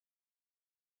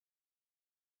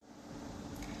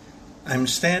I'm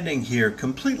standing here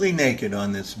completely naked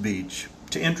on this beach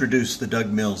to introduce the Doug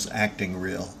Mills acting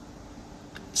reel.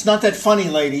 It's not that funny,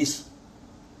 ladies.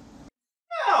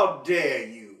 How dare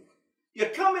you? You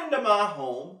come into my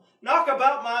home, knock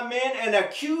about my men, and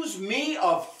accuse me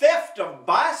of theft of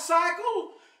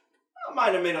bicycle? I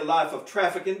might have made a life of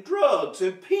trafficking drugs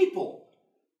and people,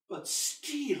 but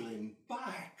stealing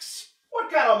bikes? What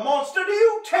kind of monster do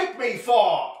you take me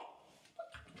for?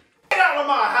 Get out of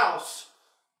my house!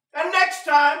 And next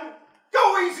time,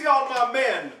 go easy on my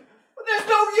men. There's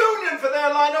no union for their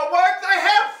line of work. They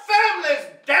have families,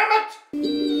 damn it!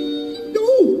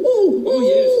 Oh,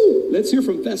 yes. Let's hear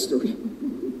from Fester.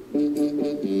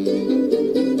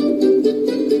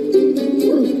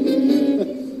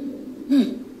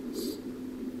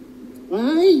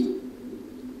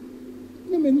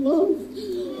 I'm in love.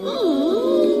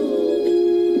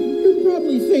 You're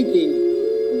probably thinking,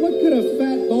 what could a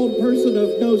fat, bald person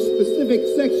of no specific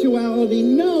sexuality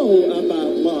know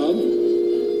about love?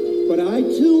 But I,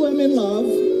 too, am in love.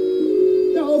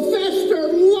 Oh, Fester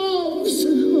loves!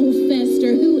 Oh,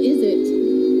 Fester, who is it?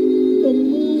 The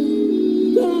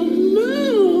moon. The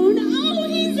moon? Oh,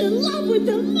 he's in love with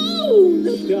the moon!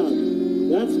 Yeah,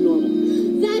 that's normal.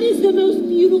 That is the most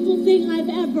beautiful thing I've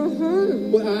ever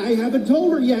heard. Well, I haven't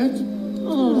told her yet.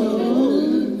 Oh.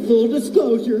 Full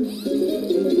disclosure.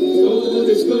 Full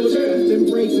disclosure. Just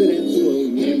embrace it and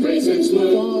swoon. Embrace and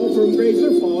swoon. Fall from grace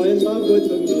or fall in love with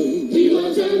the moon. He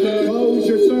loves the moon. Close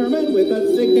your sermon with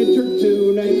a signature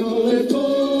tune and call it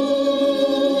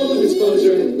full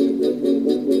disclosure.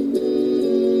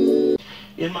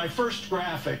 In my first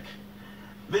graphic,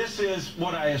 this is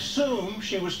what I assume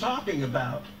she was talking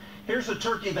about. Here's a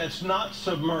turkey that's not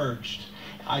submerged.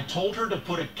 I told her to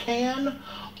put a can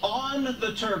on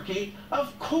the turkey.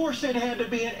 Of course it had to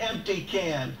be an empty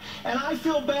can. And I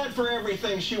feel bad for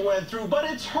everything she went through, but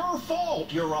it's her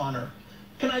fault, Your Honor.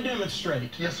 Can I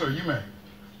demonstrate? Yes, sir, you may.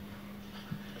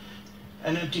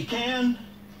 An empty can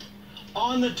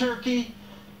on the turkey.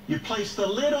 You place the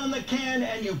lid on the can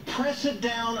and you press it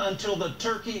down until the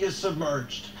turkey is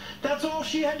submerged. That's all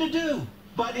she had to do.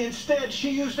 But instead, she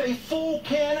used a full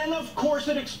can, and of course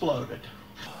it exploded.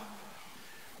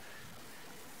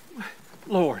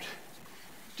 Lord,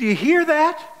 do you hear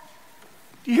that?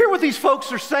 Do you hear what these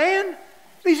folks are saying?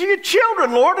 These are your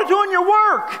children, Lord, are doing your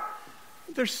work.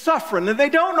 They're suffering, and they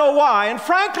don't know why. And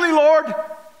frankly, Lord,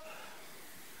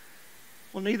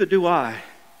 well, neither do I.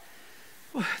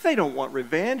 Well, they don't want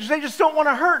revenge. They just don't want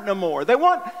to hurt no more. They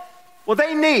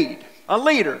need a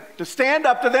leader to stand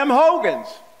up to them Hogans.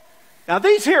 Now,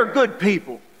 these here are good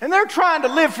people, and they're trying to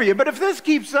live for you. But if this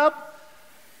keeps up,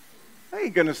 they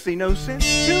ain't going to see no sense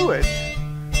to it.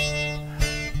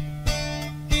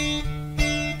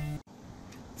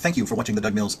 Thank you for watching the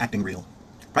Doug Mills acting reel.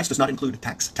 Price does not include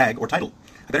tax, tag, or title.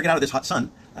 I better get out of this hot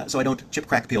sun so I don't chip,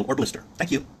 crack, peel, or blister.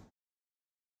 Thank you.